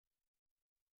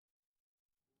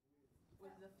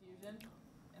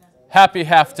Happy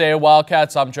half day,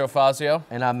 Wildcats. I'm Joe Fazio.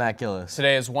 And I'm Matt Gillis.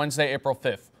 Today is Wednesday, April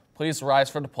 5th. Please rise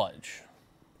for the pledge.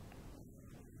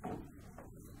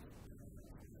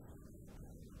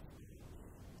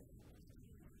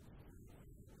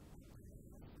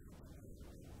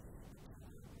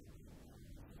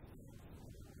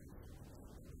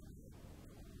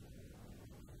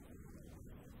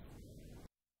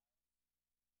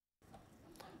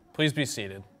 Please be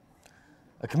seated.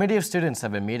 A committee of students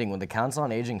have been meeting with the Council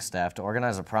on Aging staff to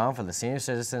organize a prom for the senior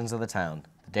citizens of the town.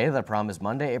 The date of the prom is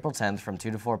Monday, April 10th from 2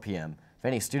 to 4 p.m. If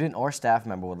any student or staff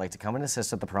member would like to come and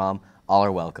assist at the prom, all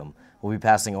are welcome. We'll be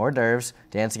passing hors d'oeuvres,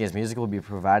 dancing as music will be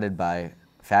provided by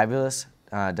fabulous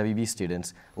WB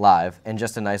students live, and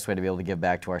just a nice way to be able to give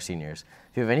back to our seniors.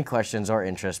 If you have any questions or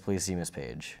interest, please see Ms.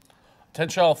 Page.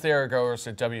 Attention all theater goers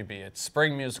at WB, it's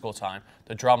spring musical time.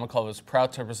 The Drama Club is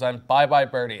proud to present Bye Bye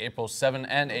Birdie April 7th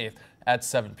and 8th at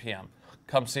 7 p.m.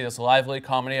 Come see this lively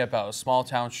comedy about a small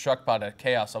town struck by the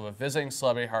chaos of a visiting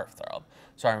celebrity heartthrob,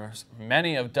 starring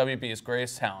many of WB's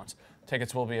greatest talents.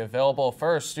 Tickets will be available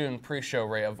for a student pre-show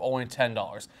rate of only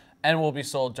 $10 and will be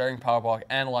sold during power block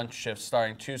and lunch shifts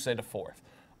starting Tuesday the 4th.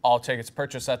 All tickets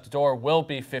purchased at the door will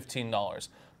be $15.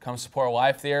 Come support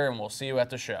live theater and we'll see you at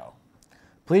the show.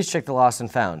 Please check the lost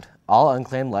and found. All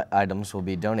unclaimed items will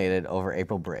be donated over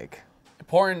April break.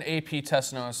 Important AP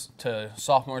test notice to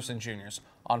sophomores and juniors.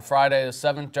 On Friday the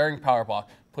 7th during power block,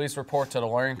 please report to the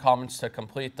Learning Commons to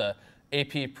complete the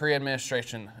AP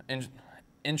pre-administration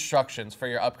instructions for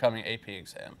your upcoming AP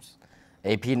exams.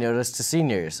 AP notice to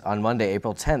seniors. On Monday,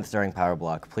 April 10th during power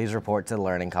block, please report to the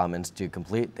Learning Commons to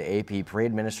complete the AP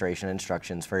pre-administration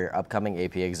instructions for your upcoming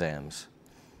AP exams.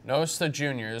 Notice to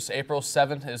juniors, April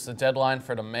 7th is the deadline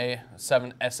for the May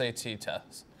 7th SAT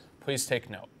test. Please take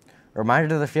note. Reminder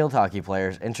to the field hockey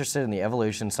players interested in the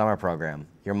Evolution Summer Program.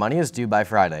 Your money is due by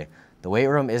Friday. The weight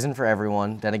room isn't for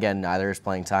everyone, then again, neither is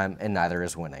playing time and neither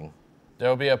is winning. There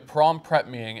will be a prom prep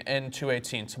meeting in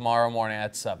 218 tomorrow morning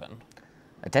at 7.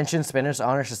 Attention Spinners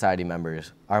Honor Society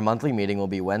members. Our monthly meeting will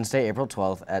be Wednesday, April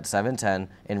 12th at 7:10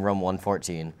 in room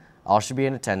 114. All should be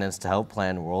in attendance to help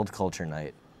plan World Culture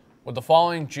Night. With the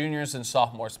following juniors and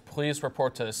sophomores, please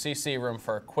report to the CC room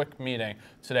for a quick meeting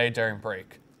today during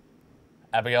break.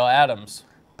 Abigail Adams,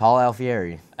 Paul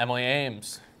Alfieri, Emily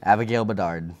Ames, Abigail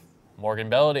Bedard, Morgan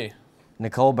Bellady,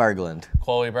 Nicole Berglund,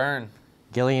 Chloe Byrne,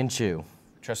 Gillian Chu,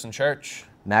 Tristan Church,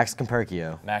 Max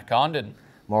Comperchio, Matt Condon,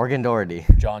 Morgan Doherty,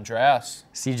 John Drass,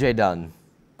 CJ Dunn,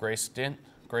 Grace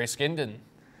Ginden,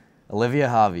 Olivia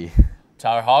Javi,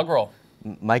 Tyler Hoggerl,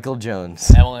 Michael Jones,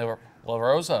 Emily La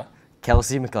Rosa,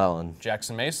 Kelsey McClellan,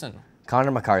 Jackson Mason,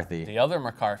 Connor McCarthy, the other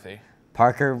McCarthy,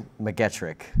 Parker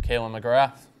McGettrick, Kaylin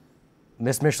McGrath,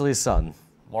 Miss Mishley's son,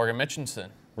 Morgan Mitchinson,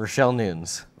 Rochelle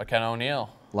Nunes, McKenna O'Neill,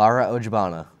 Laura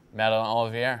Ojibana, Madeline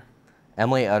Olivier,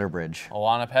 Emily Utterbridge,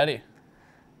 Alana Petty,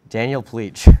 Daniel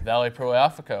Pleach, Valerie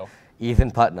Pruiafico, Ethan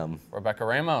Putnam, Rebecca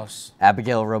Ramos,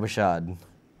 Abigail Robichaud,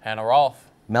 Hannah Rolfe,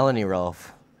 Melanie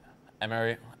Rolfe,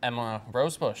 Emma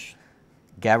Rosebush,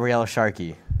 Gabrielle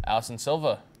Sharkey, Allison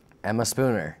Silva, Emma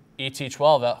Spooner,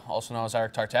 ET12, also known as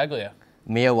Eric Tartaglia,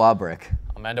 Mia Wabrick,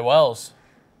 Amanda Wells,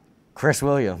 Chris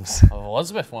Williams,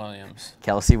 Elizabeth Williams,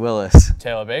 Kelsey Willis,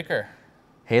 Taylor Baker,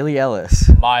 Haley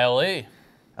Ellis, Maya Lee,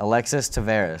 Alexis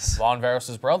Tavares, Vaughn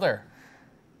Veros' brother,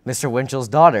 Mr. Winchell's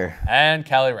daughter. and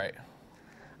Callie Wright.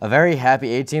 A very happy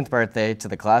 18th birthday to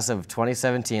the class of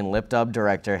 2017 Lip Dub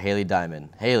director Haley Diamond.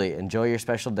 Haley, enjoy your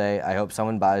special day. I hope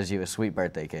someone buys you a sweet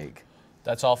birthday cake.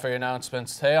 That's all for your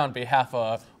announcements today. On behalf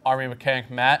of Army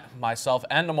Mechanic Matt, myself,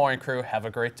 and the morning crew, have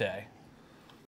a great day.